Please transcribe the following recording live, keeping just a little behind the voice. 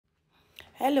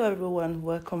Hello everyone,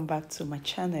 welcome back to my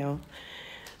channel.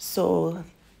 So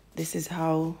this is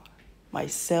how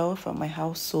myself and my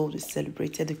household is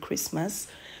celebrated the Christmas,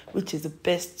 which is the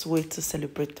best way to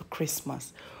celebrate the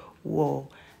Christmas. Whoa,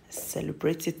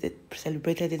 celebrated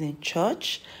it in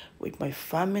church with my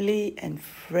family and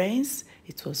friends.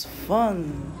 It was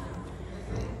fun.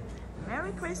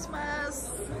 Merry Christmas!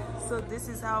 So this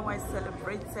is how I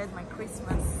celebrated my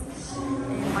Christmas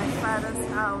in my father's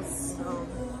house. So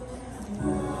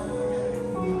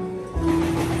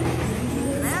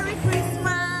Merry Christmas!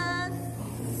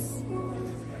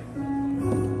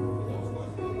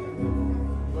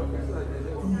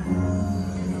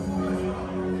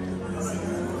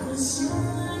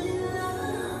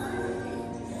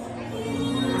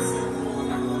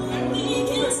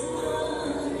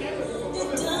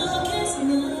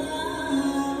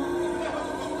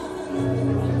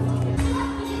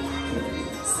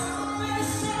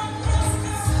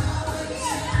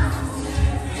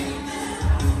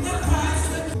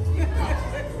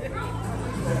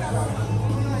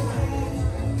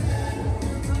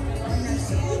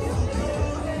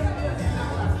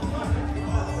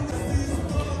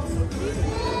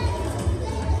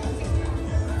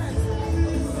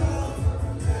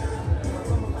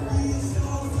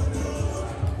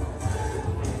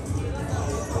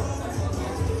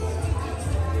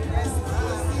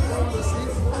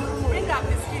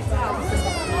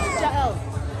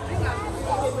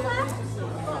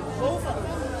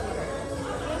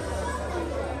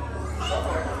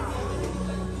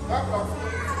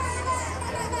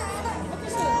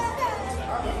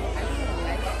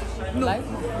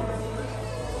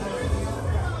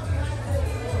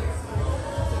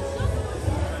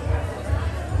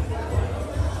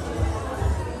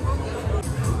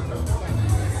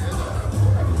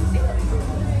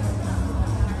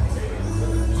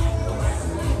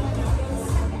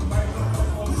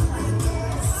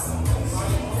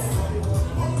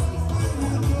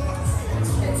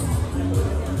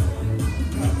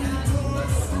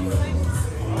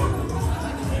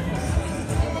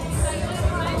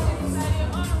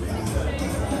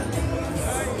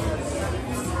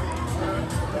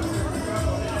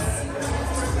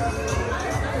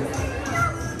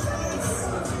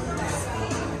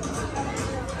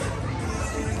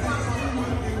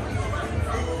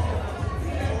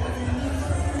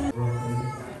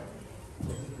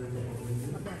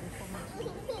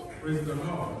 Praise the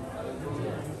Lord.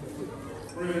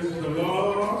 Praise the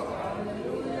Lord.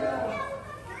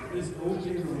 Please go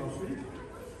things on your feet.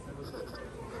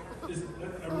 Please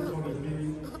let everybody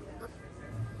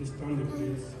be standing,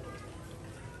 please.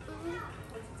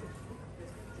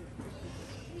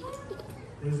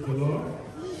 Praise the Lord.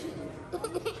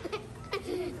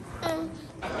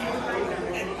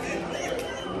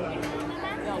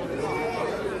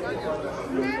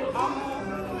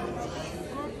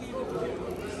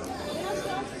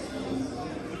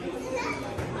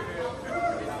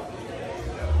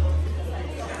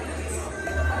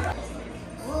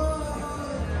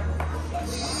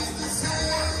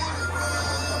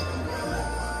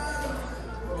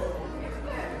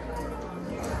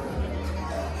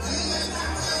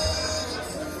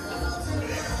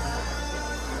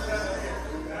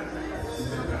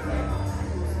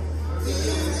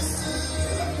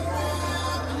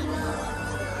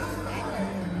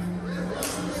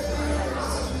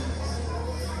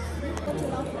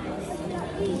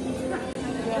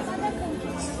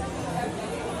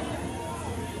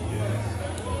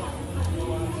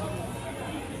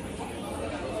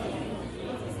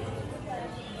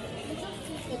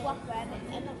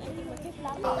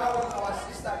 That was our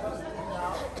sister just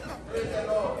now. Praise the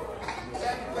Lord.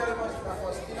 Thank you very much,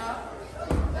 Faustina.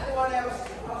 Anyone else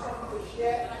have something to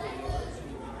share?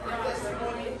 Any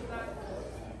testimony?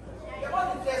 They want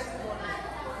the testimony.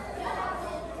 They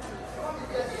want the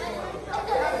testimony.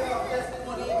 We have your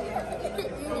testimony in the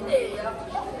beginning.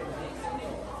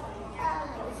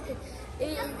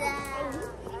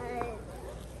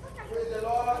 Praise the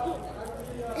Lord.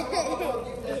 We will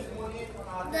give testimony from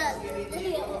our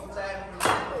Thanksgiving of time.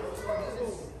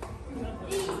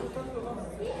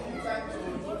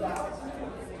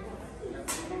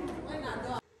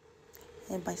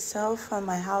 And myself and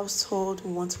my household,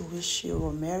 we want to wish you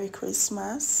a Merry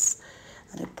Christmas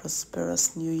and a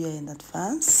prosperous New Year in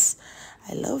advance.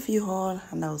 I love you all,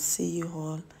 and I'll see you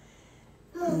all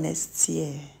next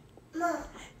year.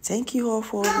 Thank you all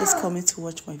for always coming to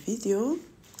watch my video,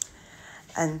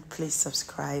 and please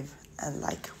subscribe and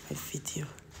like my video.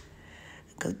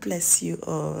 God bless you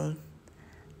all.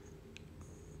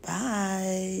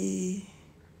 Bye.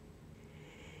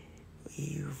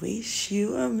 We wish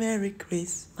you a Merry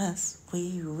Christmas.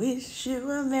 We wish you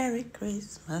a Merry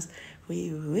Christmas.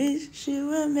 We wish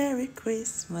you a Merry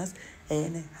Christmas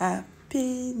and a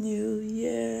Happy New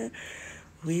Year.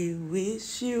 We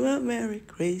wish you a Merry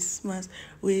Christmas.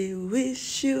 We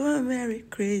wish you a Merry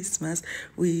Christmas.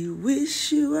 We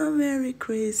wish you a Merry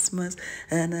Christmas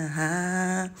and a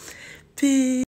Happy